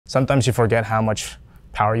Sometimes you forget how much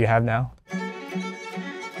power you have now.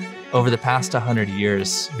 Over the past 100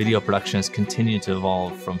 years, video production has continued to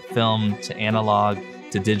evolve from film to analog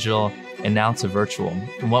to digital and now to virtual.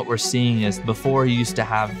 And what we're seeing is before you used to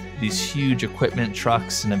have these huge equipment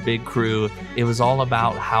trucks and a big crew, it was all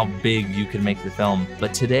about how big you could make the film.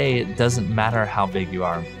 But today, it doesn't matter how big you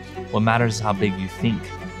are. What matters is how big you think.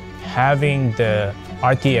 Having the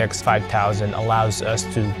RTX 5000 allows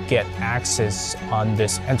us to get access on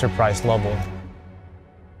this enterprise level.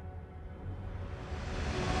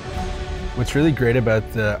 What's really great about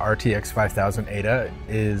the RTX 5000 Ada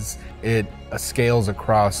is it scales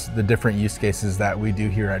across the different use cases that we do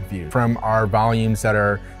here at View. From our volumes that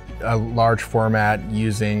are a large format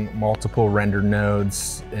using multiple render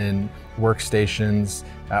nodes and workstations,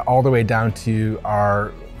 all the way down to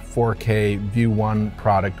our 4K View 1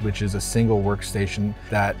 product, which is a single workstation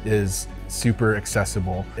that is super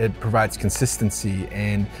accessible. It provides consistency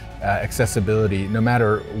and accessibility no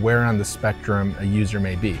matter where on the spectrum a user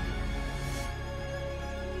may be.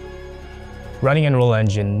 Running Unreal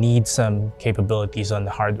Engine needs some capabilities on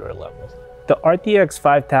the hardware level. The RTX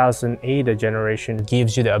 5000 Ada generation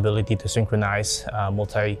gives you the ability to synchronize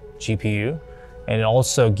multi-GPU, and it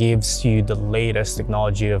also gives you the latest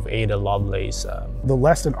technology of Ada Lovelace. The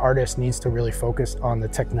less an artist needs to really focus on the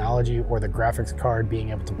technology or the graphics card being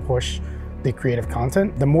able to push the creative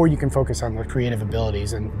content, the more you can focus on the creative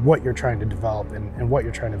abilities and what you're trying to develop and what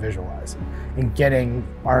you're trying to visualize, and getting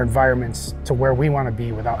our environments to where we want to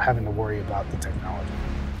be without having to worry about the technology.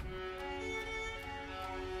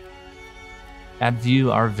 At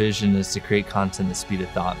View, our vision is to create content at the speed of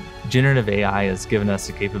thought. Generative AI has given us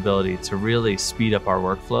the capability to really speed up our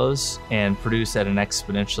workflows and produce at an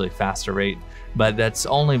exponentially faster rate, but that's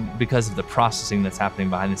only because of the processing that's happening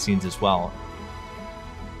behind the scenes as well.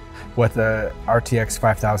 What the RTX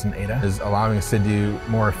 5000 Ada is allowing us to do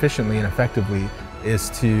more efficiently and effectively is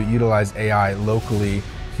to utilize AI locally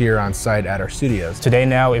here on site at our studios. Today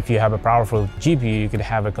now, if you have a powerful GPU, you could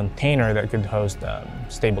have a container that could host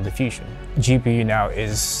stable diffusion. GPU now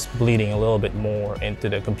is bleeding a little bit more into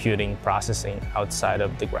the computing processing outside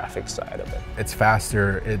of the graphics side of it. It's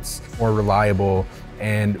faster, it's more reliable,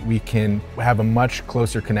 and we can have a much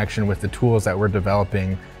closer connection with the tools that we're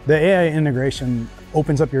developing. The AI integration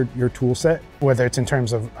opens up your tool set, whether it's in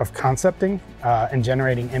terms of concepting and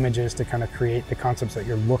generating images to kind of create the concepts that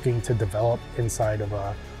you're looking to develop inside of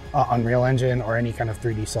a Unreal Engine or any kind of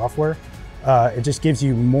 3D software. It just gives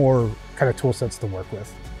you more kind of tool sets to work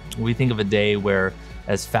with. We think of a day where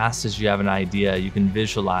as fast as you have an idea, you can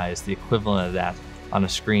visualize the equivalent of that on a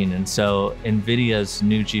screen. And so NVIDIA's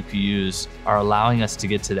new GPUs are allowing us to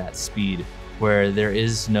get to that speed where there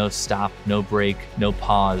is no stop, no break, no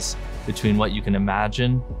pause between what you can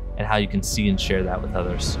imagine and how you can see and share that with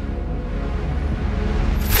others.